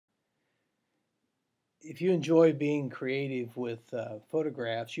If you enjoy being creative with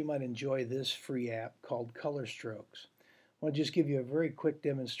photographs, you might enjoy this free app called ColorStrokes. I want to just give you a very quick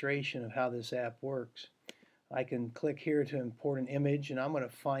demonstration of how this app works. I can click here to import an image, and I'm going to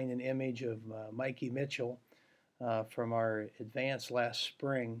find an image of Mikey Mitchell from our advance last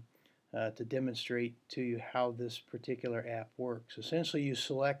spring to demonstrate to you how this particular app works. Essentially, you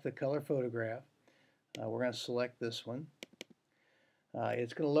select the color photograph. We're going to select this one.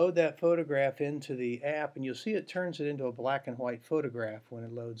 It's going to load that photograph into the app, and you'll see it turns it into a black and white photograph when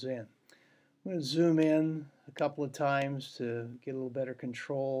it loads in. I'm going to zoom in a couple of times to get a little better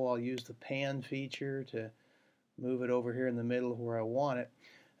control. I'll use the pan feature to move it over here in the middle where I want it.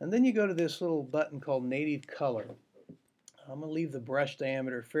 And then you go to this little button called Native Color. I'm going to leave the brush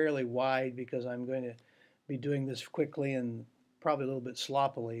diameter fairly wide because I'm going to be doing this quickly and probably a little bit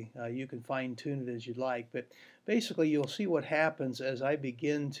sloppily. You can fine tune it as you'd like, but basically you'll see what happens as I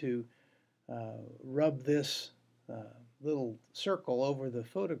begin to rub this little circle over the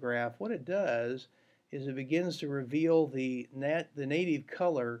photograph. What it does is it begins to reveal the native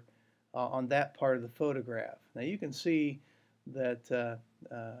color on that part of the photograph. Now you can see that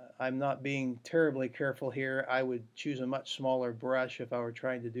I'm not being terribly careful here. I would choose a much smaller brush if I were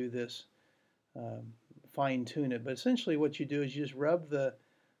trying to do this, fine tune it. But essentially what you do is you just rub the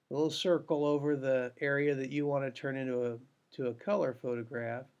little circle over the area that you want to turn into a color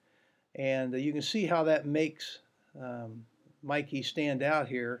photograph, and you can see how that makes Mikey stand out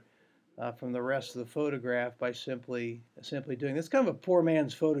here from the rest of the photograph by simply doing this. Kind of a poor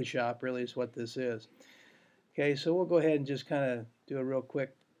man's Photoshop, really, is what this is. Okay, so we'll go ahead and just kind of do a real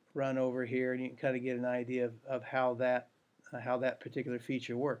quick run over here, and you can kind of get an idea of how that particular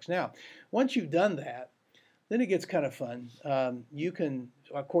feature works. Now, once you've done that, then it gets kind of fun. You can,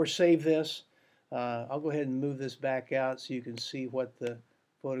 of course, save this. I'll go ahead and move this back out so you can see what the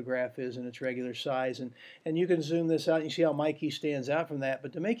photograph is in its regular size. And you can zoom this out and you see how Mikey stands out from that.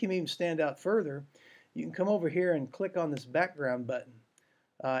 But to make him even stand out further, you can come over here and click on this background button.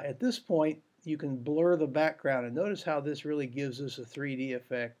 At this point, you can blur the background. And notice how this really gives us a 3D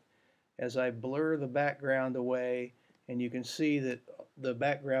effect as I blur the background away. And you can see that the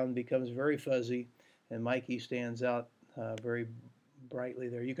background becomes very fuzzy, and Mikey stands out very brightly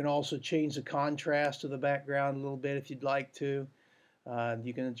there. You can also change the contrast of the background a little bit if you'd like to.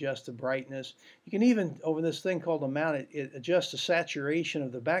 You can adjust the brightness. You can even, over this thing called a mount, it adjusts the saturation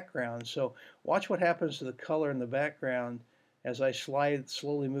of the background. So watch what happens to the color in the background as I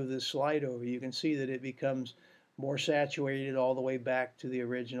slowly move this slide over. You can see that it becomes more saturated all the way back to the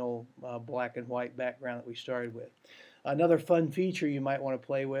original black and white background that we started with. Another fun feature you might want to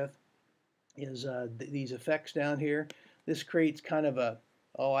play with is these effects down here. This creates kind of a,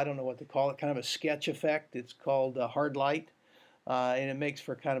 I don't know what to call it, kind of a sketch effect. It's called hard light, and it makes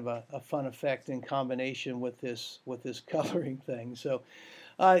for kind of a fun effect in combination with this coloring thing. So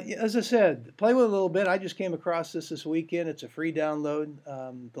as I said, play with it a little bit. I just came across this weekend. It's a free download.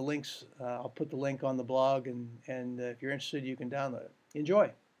 The links, I'll put the link on the blog, and if you're interested, you can download it.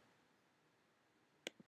 Enjoy.